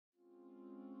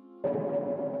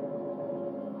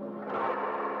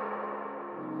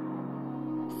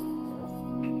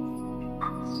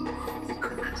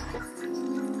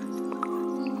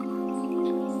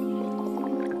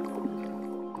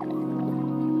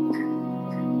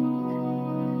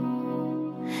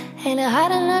Ain't it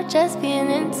hard enough just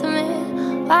being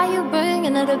intimate? Why you bring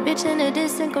another bitch in a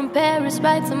distant compare it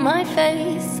right to my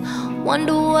face?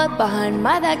 Wonder what behind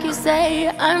my back you say.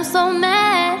 I'm so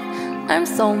mad, I'm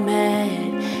so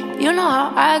mad. You know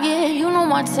how I get, you know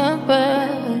my temper.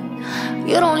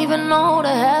 You don't even know the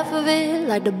half of it.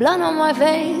 Like the blood on my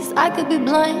face, I could be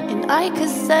blunt and I could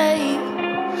say,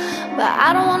 but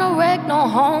I don't wanna wreck no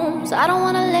homes. I don't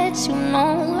wanna let you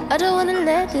know. I don't wanna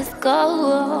let this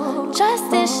go.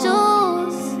 Just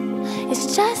issues,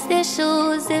 it's just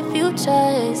issues if you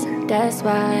trust. That's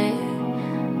why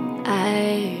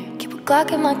I keep a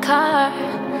Glock in my car,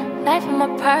 knife in my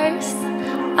purse.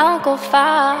 I don't go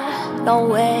far,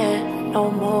 nowhere,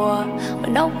 no more, with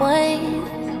no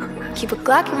one. Keep a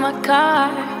Glock in my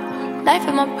car, knife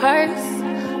in my purse.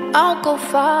 I don't go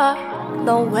far,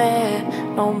 nowhere,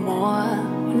 no more,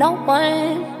 no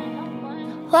one.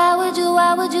 Why would you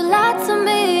lie to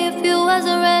me if you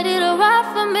wasn't ready to ride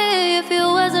for me? If you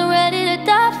wasn't ready to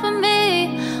die for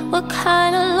me? What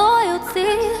kind of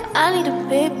loyalty? I need a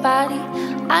big body,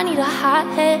 I need a hot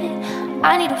head,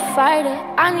 I need a fighter,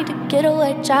 I need a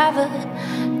getaway driver.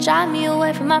 Drive me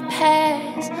away from my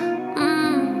past,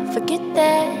 forget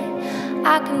that.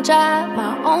 I can drive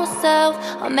my own self.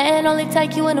 A man only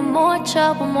take you into more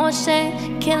trouble, more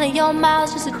shame, killing your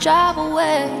miles just to drive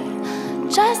away.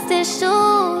 Just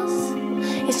issues,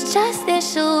 it's just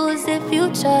issues if you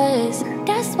trust.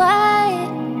 That's why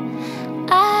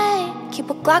I keep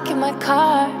a Glock in my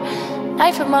car,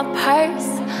 knife in my purse.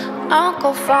 I don't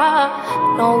go far,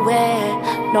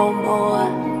 nowhere, no more,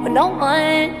 with no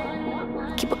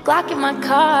one. Keep a Glock in my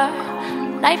car,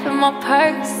 knife in my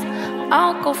purse.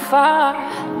 I don't go far,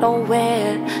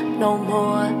 nowhere, no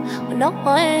more, with no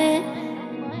one.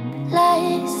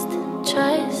 Lust,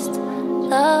 trust,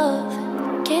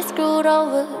 love, get screwed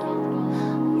over.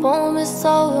 Boom, it's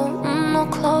over, no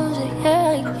closure,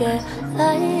 yeah.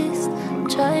 Lust,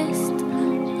 trust,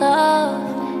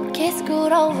 love, get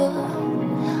screwed over.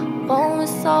 Boom,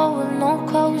 it's over, no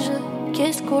closure,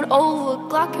 get screwed over.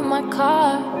 Glock in my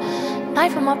car,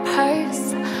 knife in my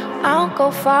purse. I don't go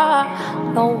far,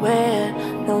 nowhere,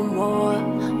 no more,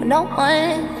 with no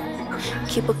one.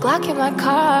 Keep a Glock in my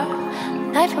car,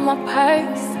 knife in my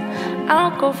purse. I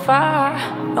don't go far,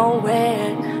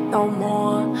 nowhere, no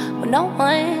more, with no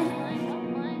one.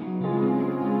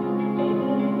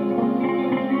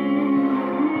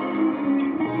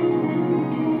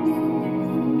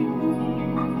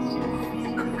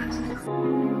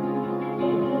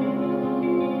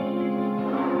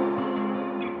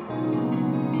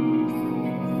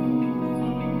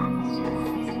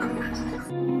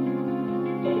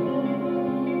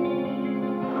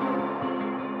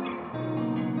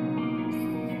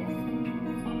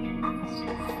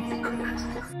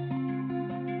 Acoustic.